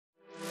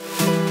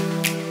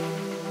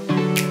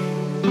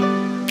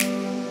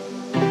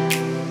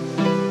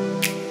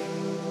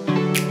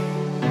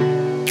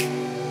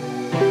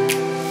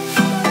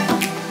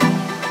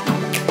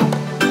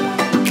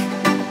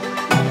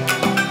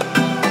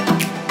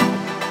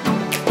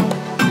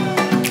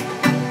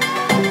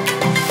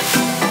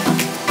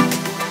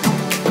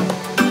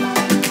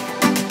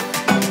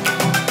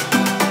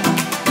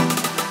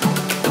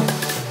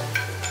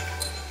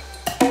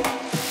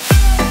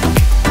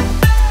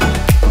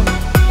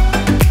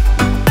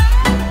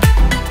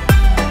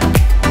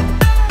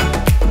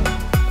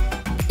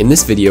In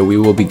this video, we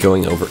will be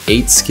going over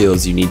 8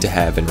 skills you need to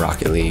have in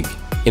Rocket League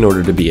in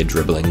order to be a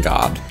dribbling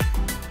god.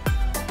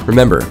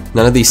 Remember,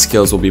 none of these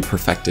skills will be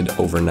perfected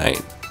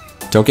overnight.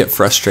 Don't get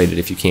frustrated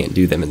if you can't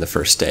do them in the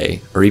first day,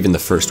 or even the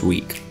first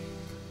week.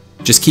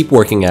 Just keep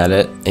working at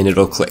it, and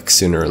it'll click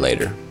sooner or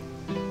later.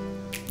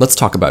 Let's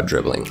talk about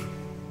dribbling.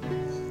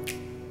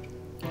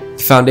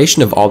 The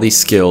foundation of all these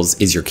skills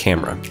is your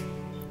camera.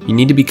 You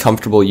need to be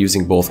comfortable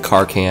using both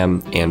car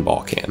cam and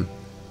ball cam.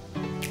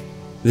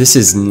 This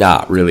is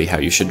not really how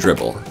you should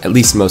dribble, at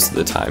least most of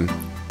the time.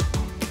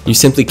 You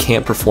simply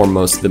can't perform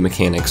most of the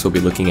mechanics we'll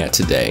be looking at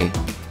today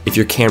if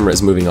your camera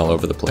is moving all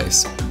over the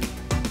place.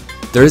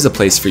 There is a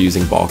place for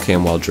using ball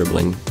cam while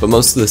dribbling, but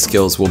most of the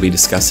skills we'll be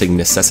discussing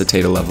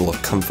necessitate a level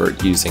of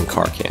comfort using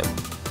car cam.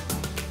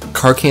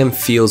 Car cam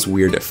feels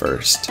weird at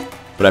first,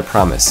 but I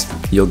promise,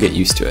 you'll get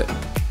used to it.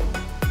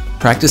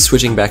 Practice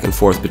switching back and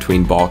forth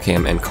between ball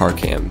cam and car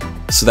cam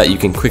so that you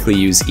can quickly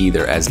use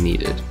either as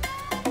needed.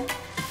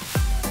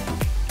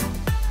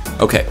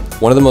 Okay,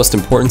 one of the most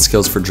important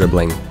skills for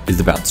dribbling is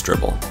the bounce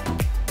dribble.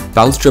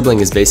 Bounce dribbling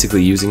is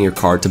basically using your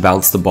car to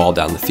bounce the ball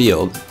down the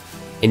field,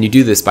 and you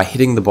do this by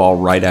hitting the ball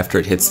right after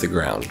it hits the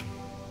ground.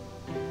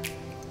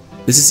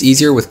 This is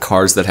easier with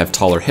cars that have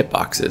taller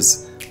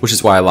hitboxes, which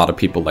is why a lot of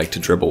people like to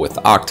dribble with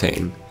the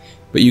Octane,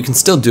 but you can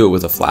still do it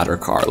with a flatter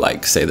car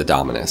like, say, the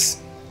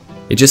Dominus.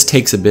 It just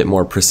takes a bit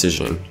more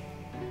precision.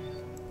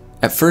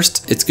 At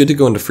first, it's good to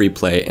go into free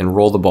play and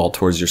roll the ball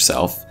towards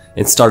yourself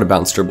and start a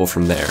bounce dribble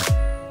from there.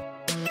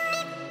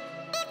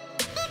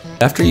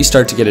 After you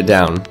start to get it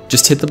down,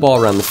 just hit the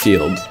ball around the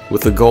field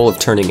with the goal of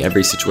turning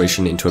every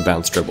situation into a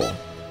bounce dribble.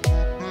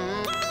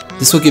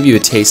 This will give you a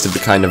taste of the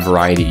kind of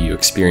variety you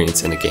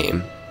experience in a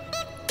game.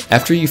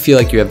 After you feel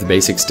like you have the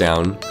basics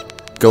down,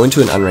 go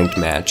into an unranked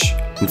match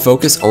and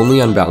focus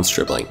only on bounce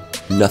dribbling,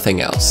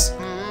 nothing else.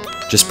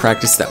 Just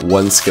practice that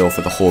one skill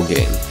for the whole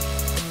game.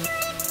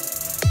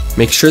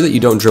 Make sure that you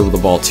don't dribble the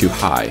ball too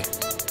high.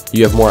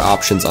 You have more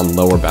options on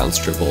lower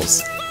bounce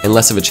dribbles and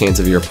less of a chance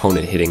of your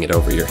opponent hitting it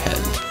over your head.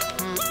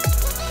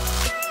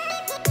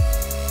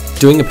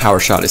 Doing a power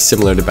shot is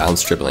similar to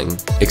bounce dribbling,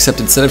 except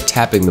instead of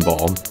tapping the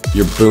ball,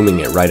 you're booming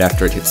it right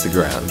after it hits the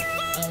ground.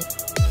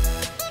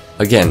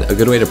 Again, a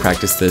good way to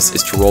practice this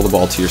is to roll the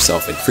ball to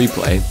yourself in free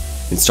play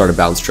and start a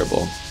bounce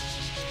dribble.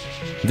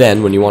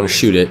 Then, when you want to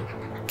shoot it,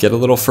 get a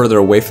little further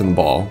away from the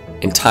ball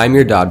and time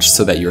your dodge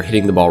so that you're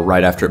hitting the ball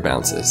right after it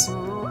bounces.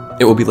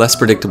 It will be less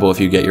predictable if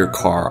you get your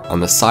car on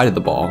the side of the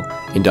ball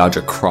and dodge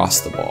across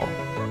the ball.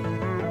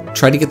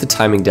 Try to get the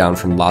timing down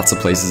from lots of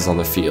places on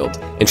the field,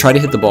 and try to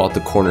hit the ball at the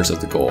corners of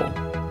the goal.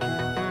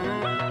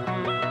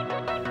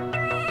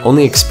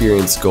 Only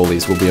experienced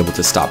goalies will be able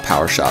to stop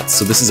power shots,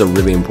 so this is a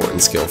really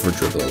important skill for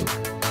dribbling.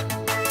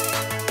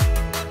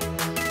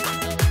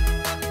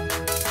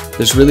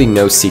 There's really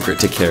no secret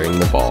to carrying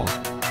the ball.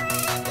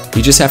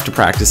 You just have to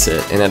practice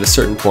it, and at a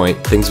certain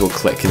point, things will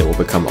click and it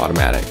will become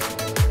automatic.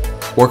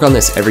 Work on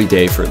this every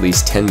day for at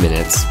least 10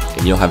 minutes,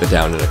 and you'll have it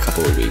down in a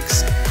couple of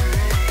weeks.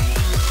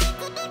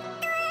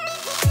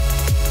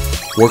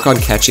 Work on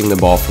catching the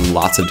ball from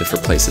lots of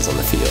different places on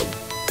the field.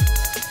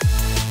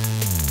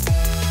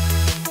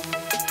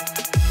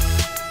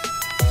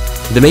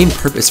 The main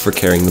purpose for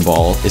carrying the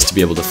ball is to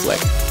be able to flick.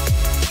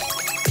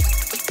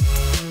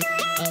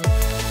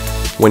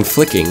 When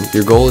flicking,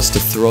 your goal is to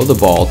throw the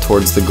ball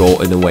towards the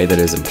goal in a way that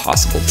is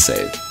impossible to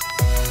save.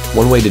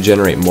 One way to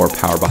generate more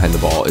power behind the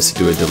ball is to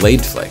do a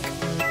delayed flick.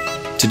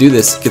 To do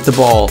this, get the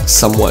ball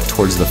somewhat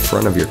towards the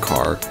front of your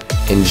car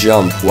and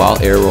jump while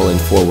air rolling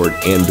forward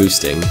and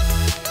boosting,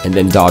 and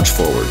then dodge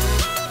forward.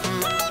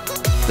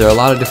 There are a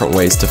lot of different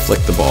ways to flick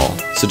the ball,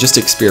 so just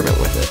experiment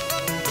with it.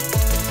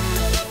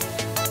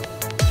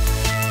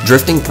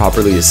 Drifting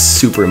properly is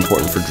super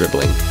important for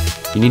dribbling.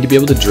 You need to be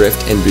able to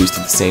drift and boost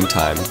at the same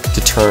time,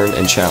 to turn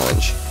and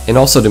challenge, and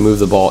also to move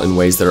the ball in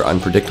ways that are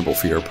unpredictable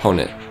for your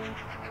opponent.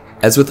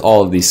 As with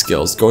all of these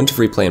skills, go into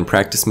free play and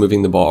practice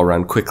moving the ball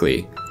around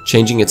quickly,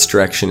 changing its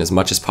direction as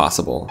much as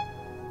possible.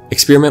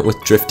 Experiment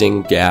with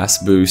drifting, gas,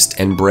 boost,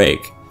 and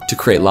brake to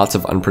create lots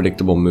of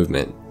unpredictable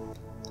movement.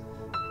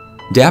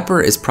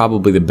 Dapper is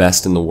probably the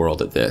best in the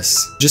world at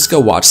this. Just go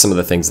watch some of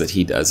the things that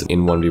he does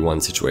in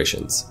 1v1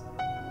 situations.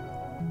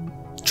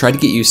 Try to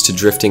get used to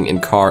drifting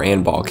in car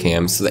and ball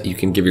cam so that you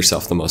can give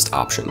yourself the most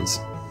options.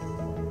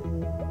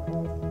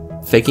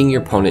 Faking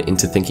your opponent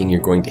into thinking you're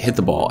going to hit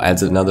the ball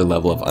adds another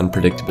level of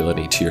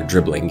unpredictability to your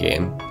dribbling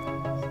game.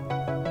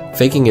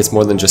 Faking is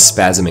more than just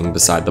spasming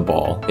beside the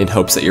ball in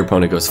hopes that your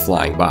opponent goes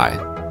flying by.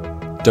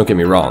 Don't get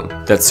me wrong,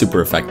 that's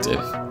super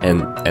effective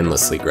and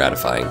endlessly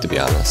gratifying, to be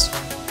honest.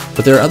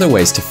 But there are other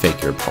ways to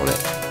fake your opponent.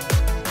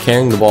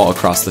 Carrying the ball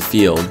across the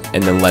field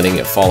and then letting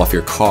it fall off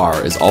your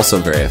car is also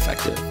very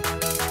effective.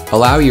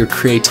 Allow your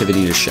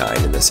creativity to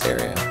shine in this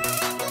area.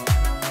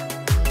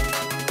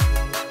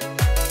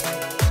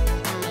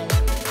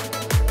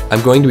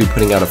 I'm going to be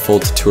putting out a full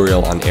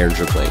tutorial on air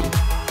dribbling,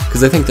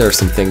 because I think there are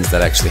some things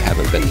that actually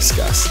haven't been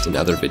discussed in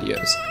other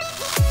videos.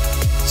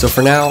 So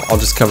for now, I'll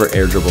just cover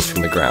air dribbles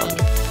from the ground,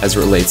 as it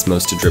relates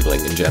most to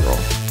dribbling in general.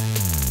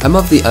 I'm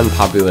of the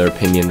unpopular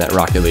opinion that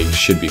Rocket League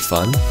should be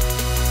fun,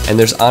 and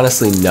there's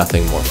honestly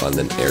nothing more fun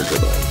than air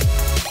dribbling.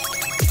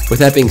 With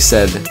that being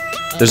said,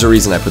 there's a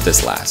reason I put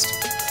this last.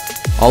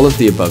 All of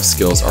the above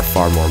skills are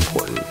far more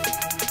important.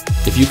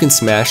 If you can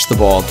smash the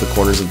ball at the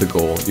corners of the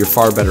goal, you're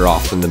far better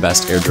off than the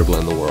best air dribbler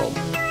in the world.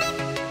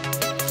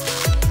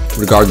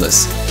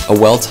 Regardless, a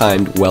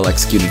well-timed,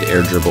 well-executed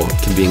air dribble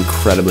can be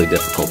incredibly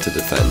difficult to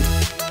defend.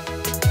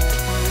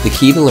 The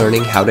key to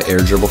learning how to air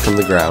dribble from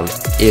the ground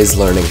is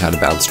learning how to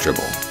bounce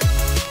dribble.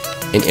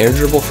 An air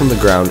dribble from the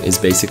ground is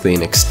basically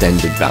an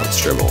extended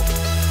bounce dribble.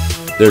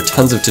 There are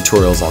tons of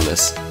tutorials on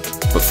this,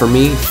 but for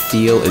me,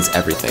 feel is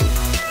everything,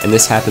 and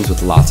this happens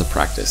with lots of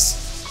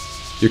practice.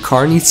 Your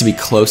car needs to be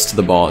close to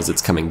the ball as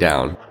it's coming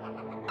down.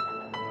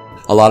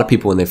 A lot of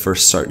people, when they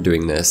first start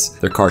doing this,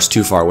 their car's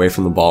too far away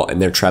from the ball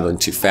and they're traveling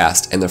too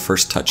fast and their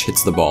first touch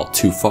hits the ball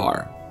too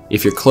far.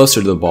 If you're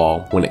closer to the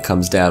ball, when it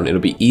comes down, it'll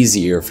be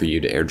easier for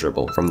you to air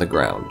dribble from the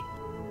ground.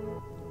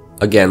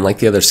 Again, like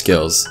the other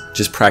skills,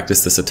 just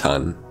practice this a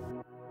ton.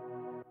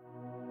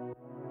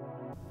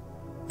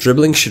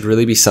 Dribbling should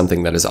really be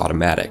something that is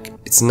automatic.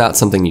 It's not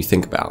something you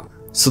think about.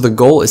 So the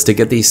goal is to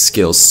get these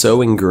skills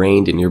so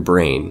ingrained in your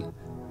brain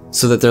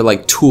so that they're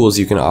like tools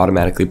you can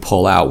automatically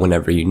pull out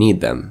whenever you need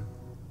them.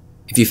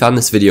 If you found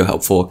this video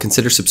helpful,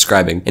 consider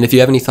subscribing, and if you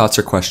have any thoughts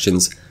or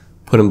questions,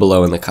 put them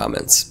below in the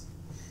comments.